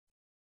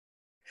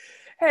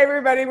Hey,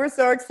 everybody. We're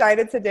so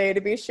excited today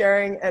to be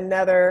sharing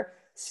another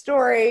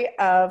story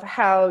of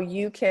how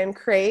you can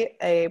create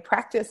a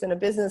practice and a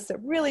business that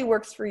really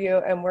works for you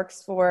and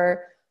works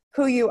for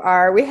who you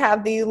are. We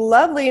have the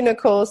lovely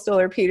Nicol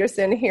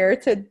Stoller-Peterson here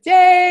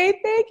today.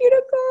 Thank you,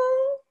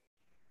 Nicol.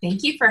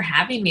 Thank you for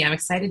having me. I'm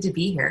excited to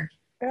be here.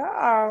 Yeah,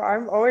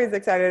 I'm always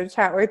excited to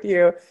chat with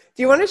you.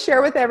 Do you want to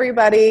share with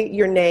everybody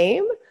your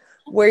name,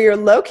 where you're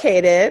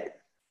located,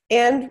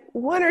 and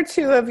one or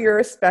two of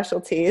your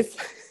specialties?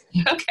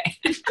 Okay.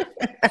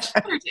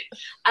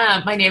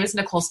 My name is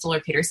Nicol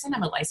Stoller-Peterson.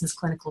 I'm a licensed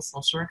clinical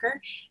social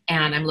worker,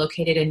 and I'm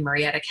located in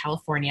Murrieta,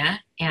 California,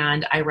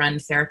 and I run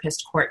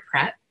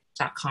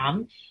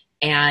therapistcourtprep.com,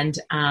 and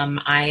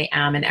I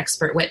am an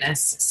expert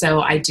witness.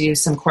 So I do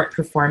some court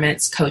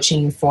performance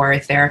coaching for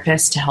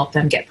therapists to help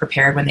them get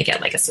prepared when they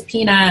get like a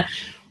subpoena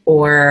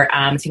or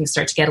things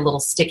start to get a little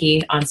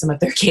sticky on some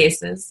of their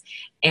cases.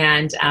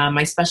 And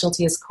my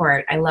specialty is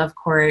court. I love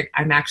court.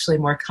 I'm actually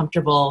more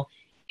comfortable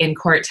in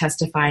court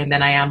testifying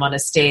than I am on a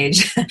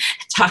stage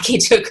talking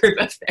to a group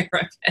of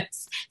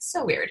therapists.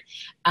 So weird.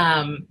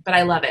 But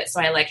I love it.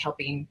 So I like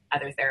helping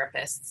other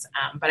therapists.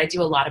 But I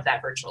do a lot of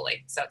that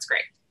virtually. So it's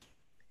great.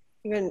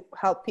 You can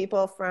help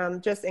people from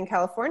just in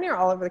California or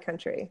all over the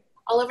country?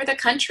 All over the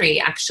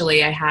country,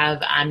 actually. I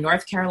have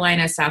North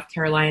Carolina, South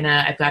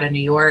Carolina. I've got a New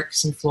York,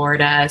 some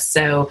Florida.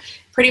 So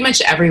pretty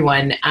much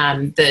everyone.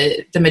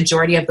 The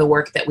majority of the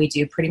work that we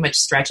do pretty much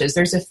stretches.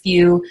 There's a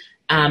few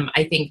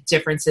I think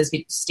differences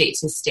state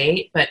to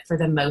state, but for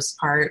the most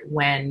part,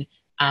 when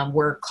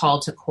we're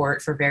called to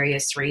court for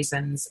various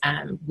reasons,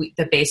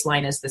 the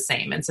baseline is the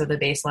same. And so the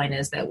baseline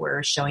is that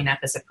we're showing up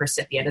as a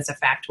percipient, as a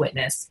fact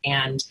witness.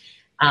 And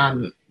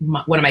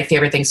one of my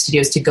favorite things to do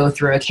is to go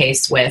through a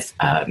case with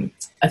a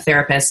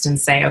therapist and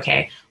say,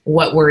 okay,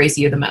 what worries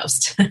you the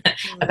most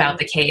about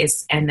the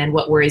case? And then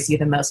what worries you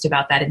the most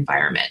about that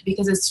environment?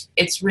 Because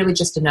it's really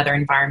just another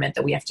environment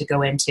that we have to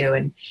go into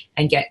and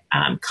get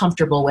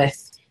comfortable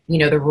with,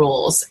 the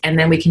rules, and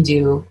then we can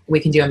do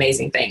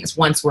amazing things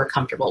once we're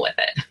comfortable with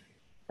it.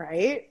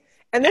 Right.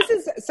 And this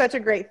is such a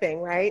great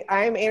thing, right?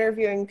 I'm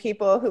interviewing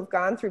people who've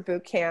gone through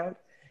boot camp,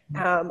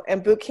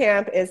 and boot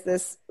camp is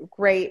this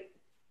great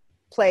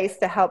place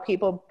to help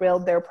people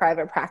build their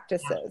private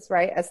practices,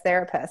 right? As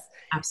therapists.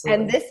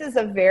 Absolutely. And this is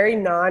a very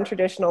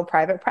non-traditional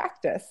private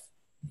practice.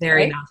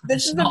 Very right?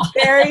 non-traditional. This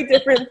is a very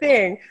different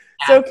thing.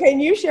 Yeah. So can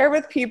you share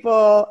with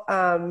people,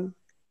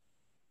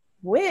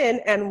 when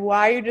and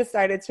why you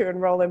decided to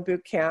enroll in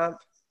boot camp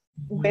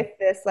with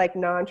this like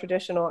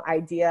non-traditional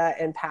idea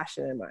and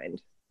passion in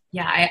mind?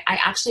 Yeah, I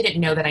actually didn't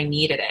know that I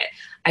needed it.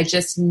 I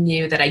just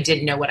knew that I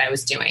didn't know what I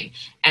was doing.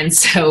 And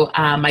so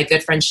my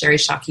good friend Sherry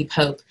Shockey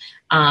Pope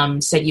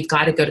said, you've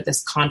got to go to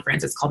this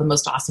conference. It's called the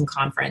Most Awesome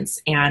Conference.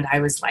 And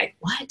I was like,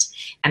 what?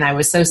 And I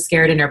was so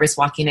scared and nervous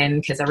walking in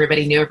because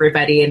everybody knew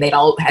everybody and they'd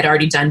all had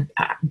already done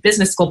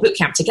business school boot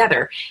camp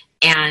together.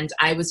 And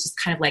I was just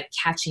kind of like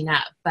catching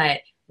up.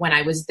 But when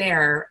I was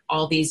there,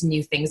 all these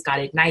new things got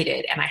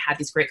ignited. And I had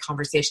these great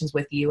conversations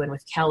with you and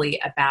with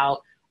Kelly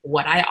about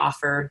what I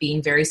offer,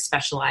 being very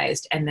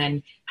specialized, and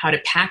then how to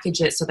package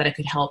it so that it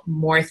could help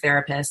more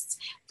therapists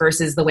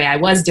versus the way I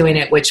was doing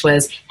it, which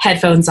was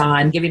headphones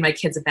on, giving my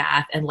kids a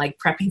bath, and like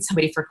prepping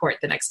somebody for court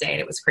the next day. And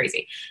it was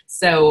crazy.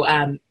 So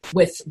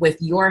with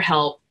your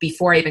help,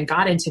 before I even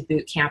got into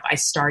boot camp, I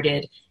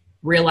started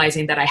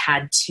realizing that I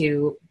had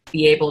to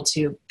be able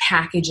to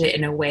package it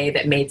in a way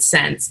that made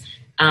sense.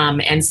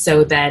 And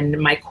so then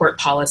my court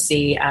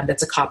policy,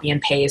 that's a copy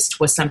and paste,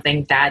 was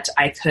something that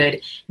I could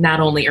not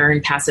only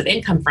earn passive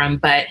income from,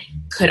 but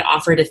could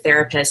offer to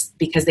therapists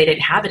because they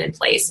didn't have it in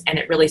place. And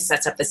it really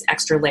sets up this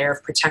extra layer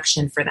of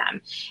protection for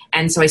them.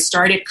 And so I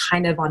started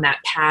kind of on that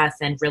path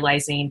and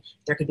realizing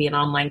there could be an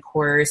online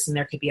course and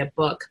there could be a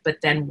book. But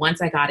then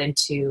once I got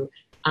into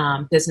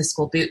business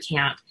school boot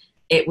camp,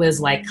 it was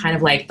like kind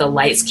of like the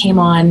lights came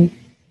on,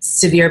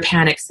 severe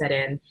panic set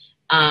in.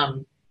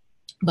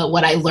 But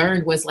what I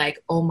learned was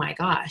like, oh my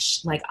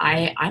gosh, like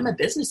I'm a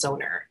business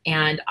owner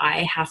and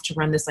I have to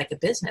run this like a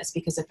business,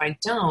 because if I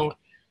don't,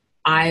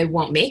 I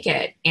won't make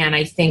it. And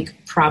I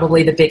think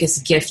probably the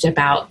biggest gift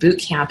about boot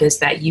camp is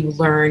that you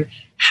learn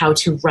how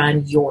to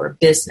run your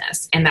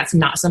business. And that's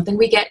not something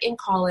we get in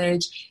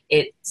college.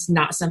 It's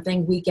not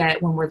something we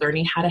get when we're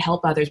learning how to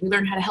help others. We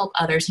learn how to help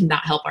others and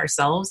not help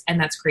ourselves. And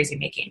that's crazy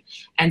making.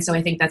 And so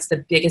I think that's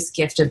the biggest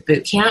gift of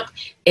boot camp,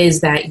 is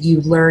that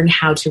you learn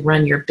how to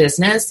run your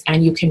business,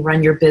 and you can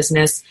run your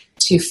business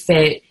to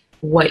fit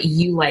what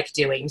you like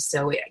doing.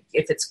 So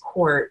if it's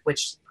court,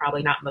 which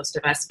probably not most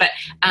of us, but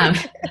one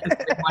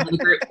of the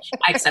group,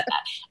 I accept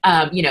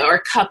that, or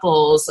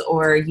couples,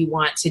 or you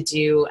want to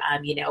do,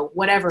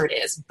 whatever it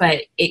is,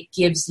 but it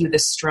gives you the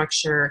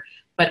structure,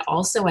 but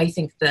also I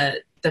think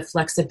the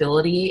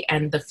flexibility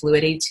and the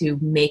fluidity to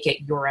make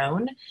it your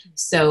own.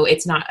 So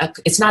it's not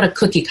a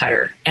cookie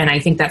cutter. And I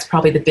think that's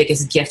probably the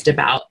biggest gift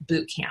about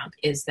boot camp,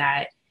 is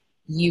that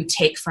you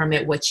take from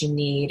it what you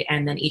need,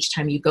 and then each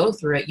time you go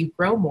through it, you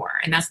grow more.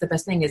 And that's the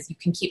best thing, is you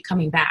can keep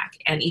coming back,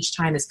 and each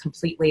time is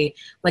completely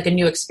like a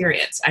new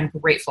experience. I'm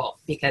grateful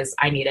because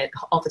I need it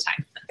all the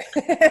time.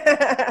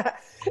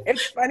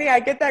 It's funny. I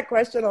get that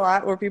question a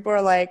lot where people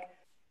are like,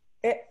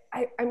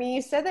 I mean,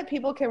 you said that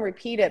people can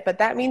repeat it, but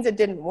that means it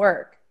didn't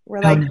work.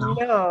 We're like, No.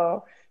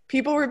 no,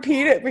 people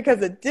repeat it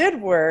because it did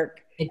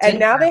work. It And didn't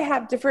now work. they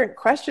have different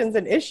questions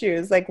and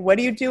issues. Like, what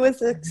do you do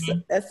as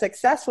a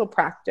successful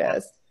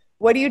practice?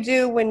 What do you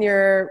do when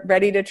you're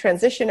ready to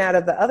transition out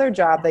of the other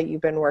job that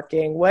you've been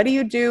working? What do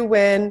you do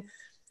when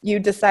you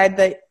decide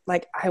that,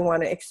 like, I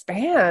want to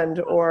expand,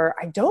 or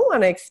I don't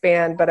want to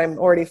expand, but I'm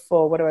already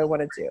full? What do I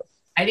want to do?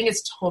 I think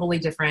it's totally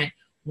different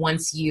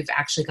once you've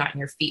actually gotten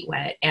your feet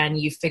wet and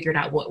you've figured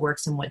out what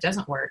works and what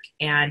doesn't work.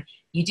 And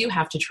you do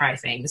have to try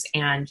things.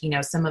 And,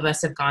 some of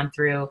us have gone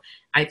through,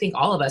 I think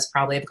all of us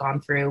probably have gone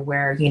through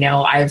where,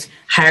 I've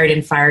hired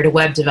and fired a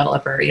web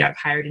developer, I've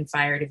hired and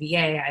fired a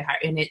VA,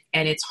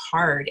 and it's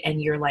hard.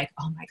 And you're like,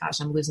 oh my gosh,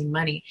 I'm losing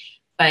money,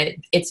 but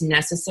it's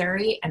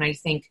necessary. And I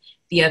think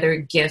the other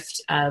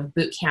gift of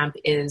boot camp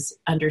is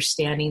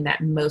understanding that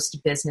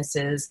most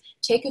businesses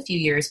take a few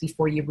years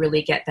before you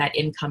really get that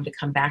income to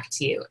come back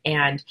to you.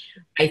 And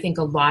I think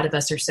a lot of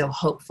us are so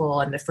hopeful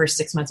in the first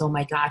 6 months. Oh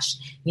my gosh,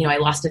 I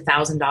lost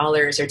 $1,000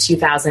 or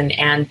 $2,000,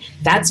 and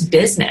that's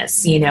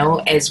business,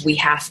 as we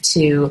have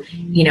to,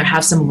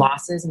 have some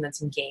losses and then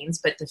some gains,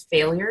 but the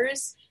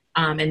failures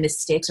and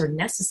mistakes are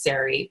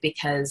necessary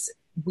because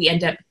we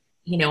end up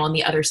on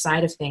the other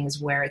side of things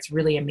where it's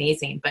really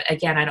amazing. But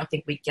again, I don't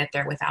think we'd get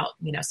there without,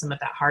 some of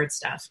that hard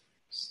stuff.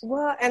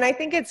 Well, and I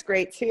think it's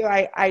great too.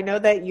 I know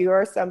that you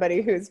are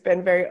somebody who's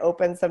been very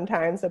open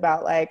sometimes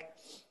about like,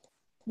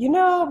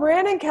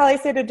 Miranda and Kelly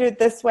said to do it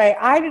this way.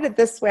 I did it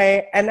this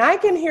way. And I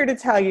can here to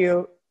tell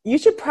you, you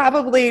should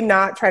probably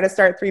not try to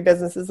start 3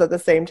 businesses at the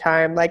same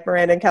time, like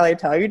Miranda and Kelly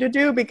tell you to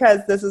do, because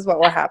this is what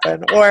will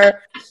happen.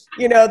 Or,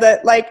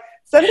 that like,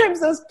 sometimes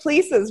those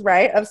pleases,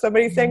 right, of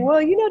somebody saying,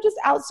 well, just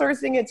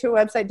outsourcing it to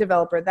a website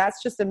developer,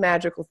 that's just a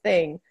magical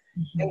thing.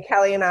 Mm-hmm. And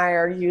Kelly and I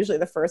are usually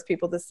the first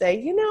people to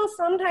say,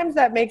 sometimes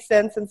that makes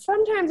sense and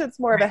sometimes it's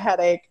more of a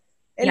headache.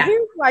 And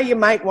here's why you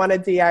might want to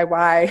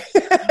DIY.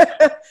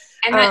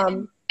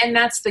 And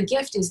that's the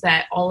gift, is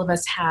that all of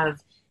us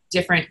have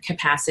different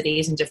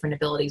capacities and different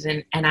abilities.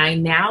 And I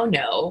now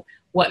know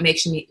what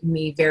makes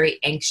me very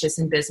anxious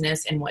in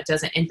business and what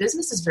doesn't. And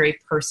business is very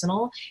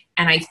personal.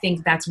 And I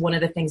think that's one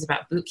of the things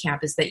about boot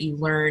camp is that you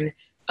learn,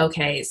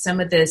 okay, some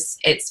of this,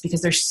 it's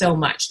because there's so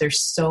much to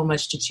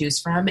choose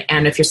from.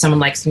 And if you're someone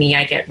like me,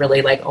 I get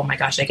really like, oh my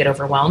gosh, I get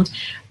overwhelmed.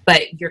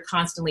 But you're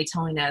constantly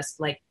telling us,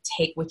 like,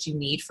 take what you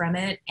need from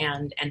it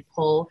and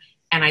pull.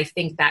 And I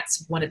think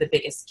that's one of the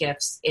biggest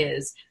gifts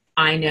is,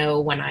 I know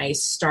when I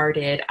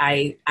started,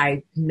 I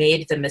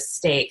made the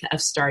mistake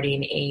of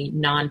starting a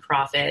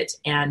nonprofit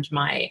and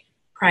my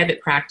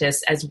private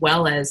practice, as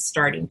well as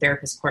starting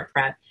Therapist Court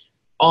Prep,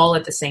 all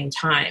at the same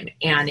time.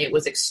 And it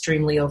was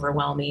extremely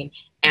overwhelming.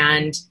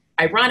 And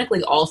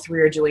ironically, all 3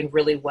 are doing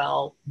really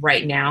well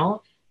right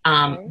now.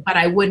 But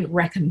I wouldn't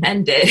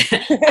recommend it.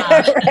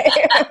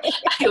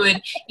 I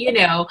would,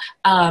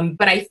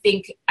 but I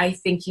think,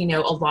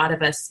 a lot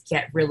of us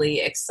get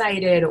really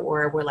excited,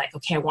 or we're like,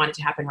 okay, I want it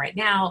to happen right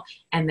now.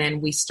 And then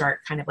we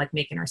start kind of like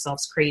making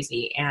ourselves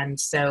crazy. And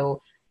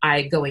so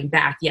going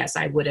back, yes,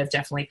 I would have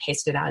definitely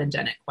paced it out and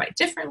done it quite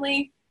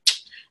differently.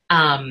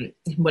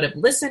 Would have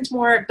listened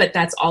more, but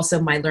that's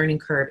also my learning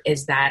curve,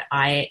 is that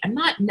I am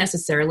not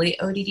necessarily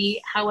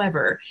ODD.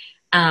 However,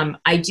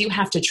 I do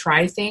have to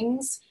try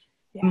things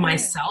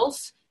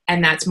myself.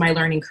 And that's my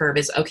learning curve,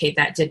 is, okay,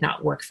 that did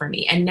not work for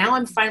me. And now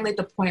I'm finally at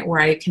the point where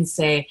I can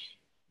say,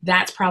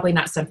 that's probably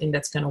not something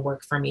that's going to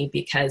work for me,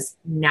 because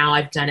now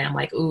I've done it. I'm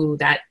like, ooh,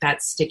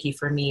 that's sticky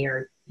for me.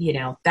 Or,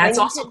 that's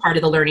also part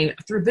of the learning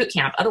through boot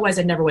camp. Otherwise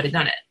I never would have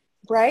done it.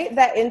 Right.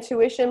 That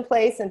intuition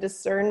place and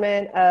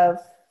discernment of,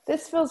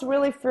 this feels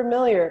really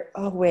familiar.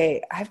 Oh,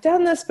 wait, I've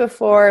done this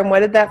before. And what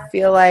did that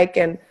feel like?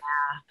 And,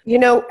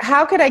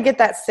 how could I get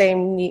that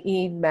same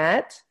need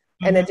met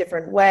in a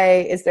different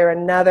way? Is there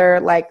another,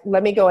 like,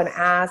 let me go and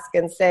ask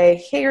and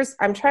say,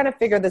 I'm trying to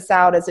figure this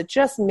out. Is it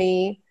just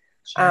me?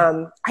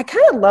 Sure. I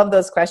kind of love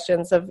those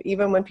questions of,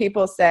 even when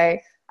people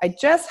say, I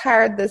just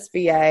hired this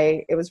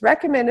VA. It was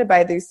recommended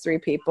by these 3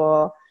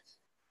 people.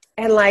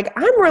 And like,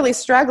 I'm really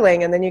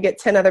struggling. And then you get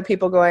 10 other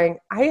people going,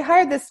 I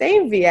hired the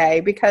same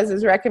VA because it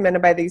was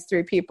recommended by these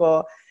 3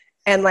 people.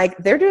 And like,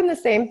 they're doing the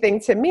same thing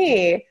to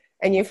me.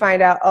 And you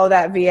find out, oh,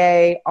 that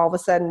VA all of a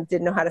sudden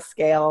didn't know how to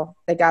scale.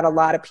 They got a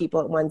lot of people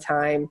at one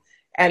time.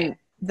 And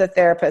the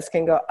therapist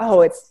can go,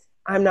 oh,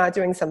 I'm not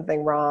doing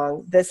something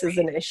wrong. This is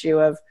an issue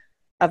of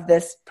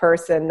this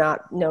person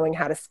not knowing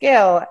how to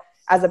scale,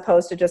 as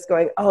opposed to just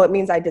going, oh, it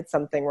means I did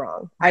something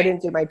wrong. Right. I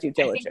didn't do my due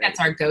diligence. I think that's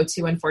our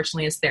go-to,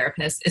 unfortunately, as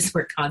therapists, is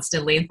we're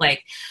constantly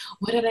like,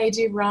 what did I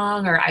do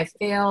wrong? Or I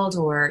failed,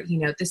 or,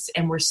 this,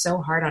 and we're so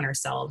hard on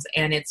ourselves.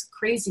 And it's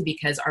crazy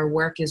because our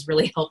work is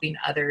really helping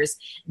others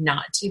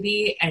not to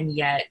be. And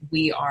yet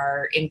we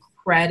are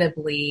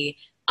incredibly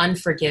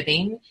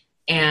unforgiving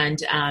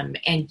and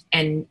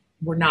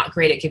we're not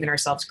great at giving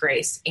ourselves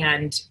grace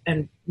and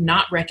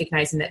not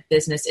recognizing that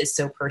business is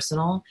so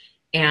personal.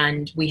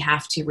 and we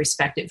have to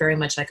respect it very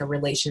much like a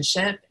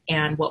relationship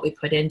and what we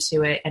put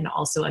into it, and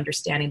also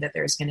understanding that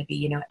there's going to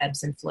be,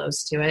 ebbs and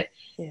flows to it.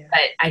 Yeah.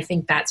 But I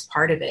think that's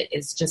part of it,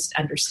 is just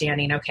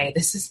understanding, okay,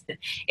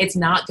 it's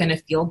not going to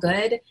feel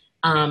good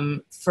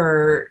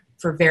for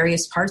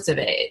various parts of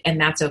it. And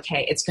that's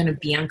okay. It's going to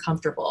be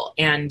uncomfortable.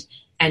 And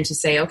to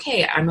say,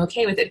 okay, I'm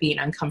okay with it being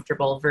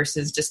uncomfortable,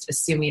 versus just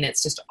assuming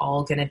it's just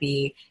all going to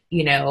be,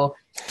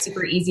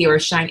 super easy or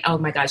shiny. Oh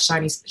my gosh,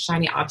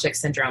 shiny object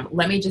syndrome.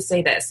 Let me just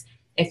say this.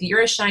 If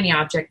you're a shiny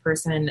object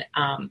person,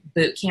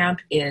 boot camp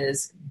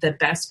is the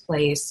best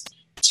place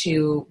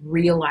to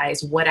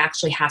realize what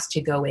actually has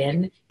to go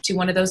in to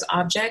one of those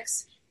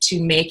objects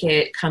to make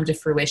it come to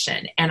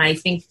fruition. And I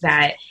think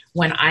that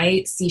when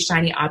I see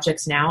shiny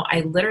objects now, I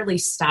literally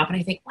stop and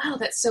I think, wow,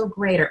 that's so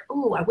great. Or,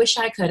 oh, I wish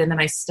I could. And then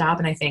I stop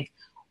and I think,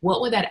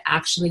 what would that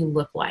actually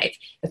look like?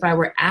 If I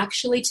were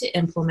actually to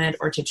implement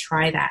or to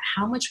try that,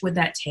 how much would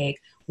that take?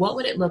 What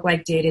would it look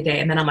like day to day?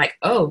 And then I'm like,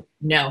 oh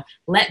no,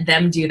 let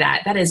them do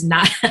that. That is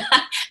not,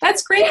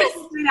 that's great.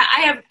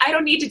 I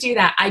don't need to do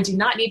that. I do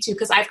not need to,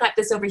 because I've got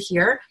this over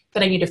here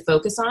that I need to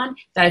focus on,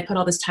 that I put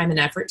all this time and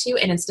effort to.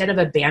 And instead of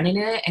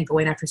abandoning it and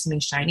going after something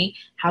shiny,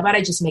 how about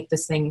I just make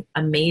this thing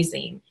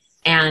amazing?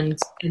 And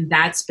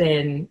that's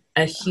been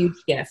a huge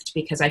gift,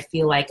 because I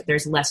feel like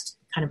there's less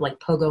kind of like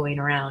pogoing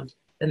around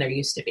than there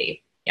used to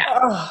be. Yeah.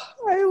 Oh,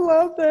 I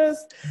love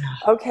this.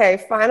 Okay.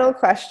 Final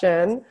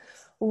question.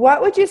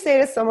 What would you say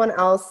to someone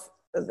else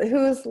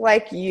who's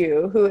like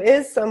you, who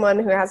is someone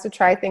who has to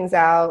try things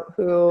out,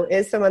 who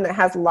is someone that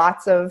has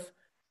lots of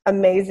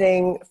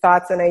amazing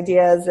thoughts and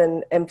ideas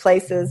and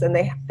places, and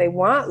they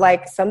want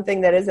like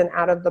something that is an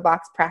out of the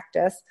box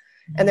practice,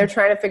 and they're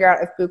trying to figure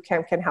out if boot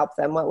camp can help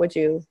them? What would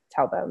you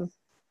tell them?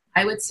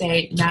 I would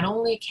say not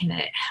only can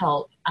it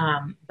help,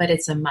 but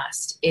it's a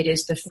must. It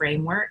is the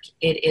framework.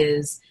 It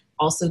is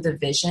also the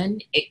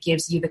vision. It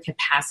gives you the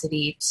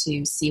capacity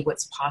to see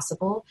what's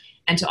possible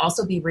and to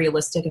also be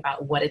realistic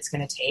about what it's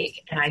going to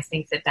take. And I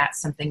think that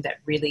that's something that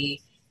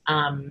really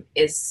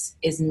is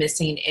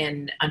missing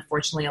in,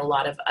 unfortunately, a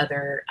lot of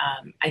other,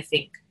 I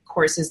think,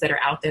 courses that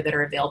are out there that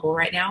are available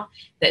right now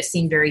that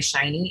seem very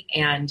shiny.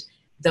 And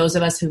those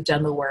of us who've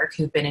done the work,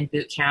 who've been in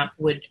boot camp,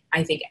 would,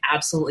 I think,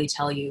 absolutely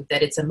tell you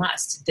that it's a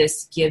must.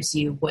 This gives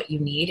you what you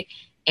need.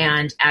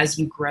 And as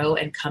you grow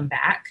and come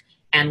back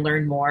and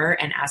learn more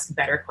and ask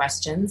better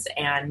questions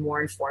and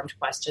more informed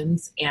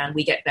questions, and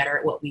we get better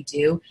at what we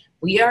do,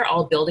 we are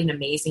all building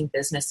amazing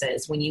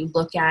businesses. When you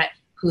look at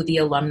who the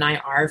alumni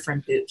are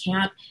from boot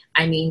camp,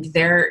 I mean,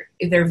 they're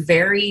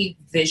very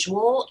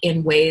visual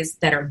in ways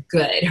that are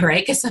good,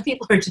 right? Because some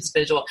people are just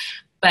visual,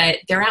 but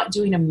they're out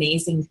doing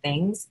amazing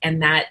things,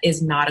 and that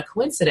is not a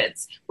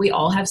coincidence. We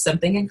all have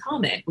something in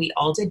common. We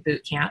all did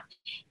boot camp,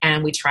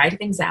 and we tried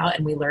things out,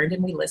 and we learned,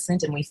 and we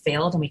listened, and we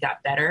failed, and we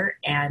got better.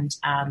 And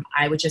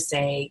I would just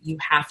say you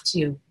have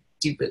to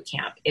do boot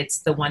camp. It's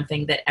the one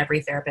thing that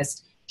every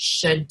therapist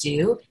should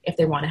do if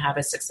they want to have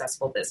a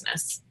successful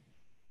business.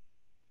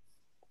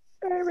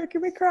 You're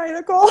making me cry,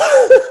 Nicol.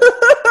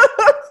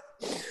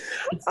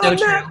 It's so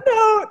true. I'm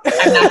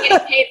not getting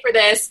paid for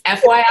this,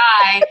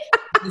 FYI.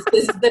 This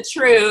is the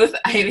truth.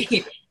 I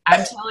mean,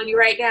 I'm telling you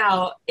right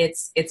now,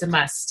 it's a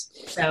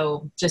must.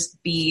 So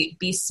just be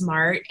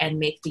smart and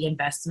make the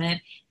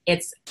investment.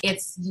 It's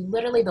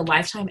literally the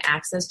lifetime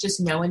access, just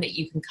knowing that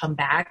you can come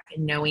back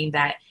and knowing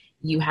that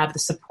you have the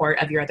support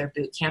of your other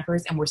boot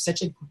campers. And we're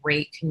such a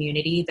great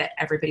community that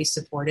everybody's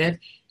supportive.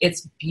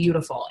 It's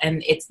beautiful.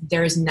 And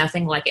there is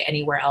nothing like it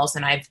anywhere else.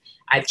 And I've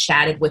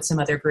chatted with some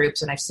other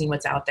groups and I've seen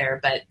what's out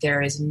there, but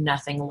there is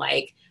nothing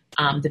like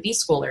the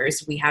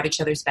B-Schoolers. We have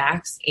each other's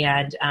backs,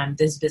 and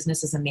this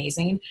business is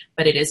amazing,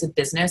 but it is a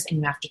business and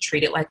you have to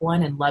treat it like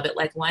one and love it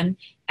like one.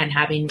 And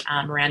having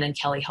Miranda and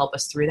Kelly help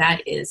us through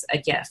that is a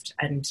gift.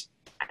 And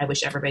I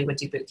wish everybody would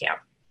do boot camp.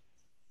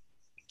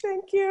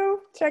 Thank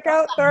you. Check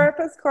out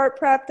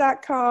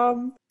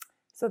therapistcourtprep.com.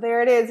 So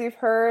there it is. You've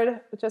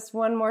heard just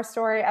one more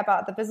story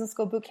about the Business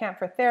School Bootcamp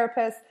for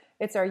Therapists.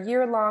 It's our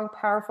year-long,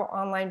 powerful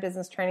online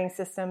business training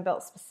system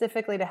built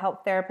specifically to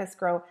help therapists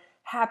grow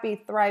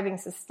happy, thriving,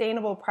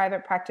 sustainable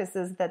private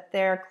practices that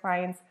their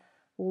clients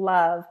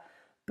love.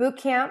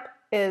 Bootcamp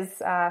is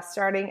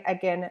starting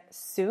again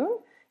soon.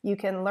 You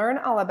can learn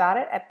all about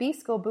it at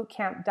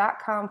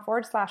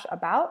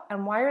bschoolbootcamp.com/about.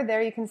 And while you're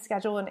there, you can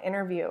schedule an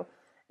interview.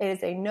 It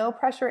is a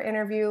no-pressure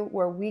interview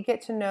where we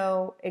get to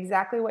know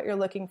exactly what you're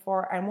looking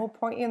for, and we'll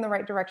point you in the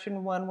right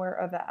direction one way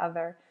or the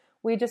other.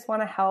 We just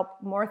want to help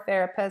more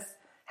therapists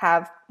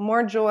have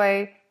more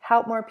joy,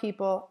 help more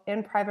people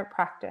in private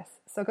practice.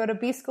 So go to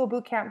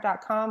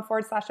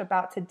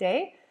bschoolbootcamp.com/about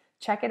today.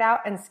 Check it out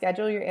and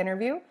schedule your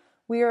interview.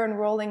 We are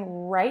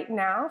enrolling right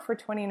now for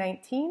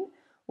 2019.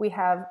 We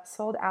have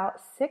sold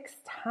out 6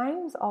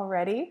 times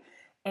already,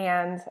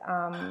 and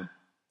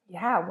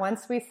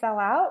once we sell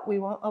out, we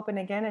won't open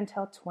again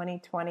until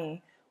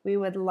 2020. We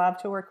would love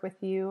to work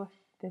with you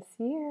this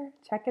year.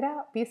 Check it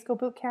out,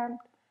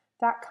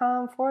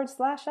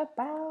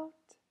 bschoolbootcamp.com/about.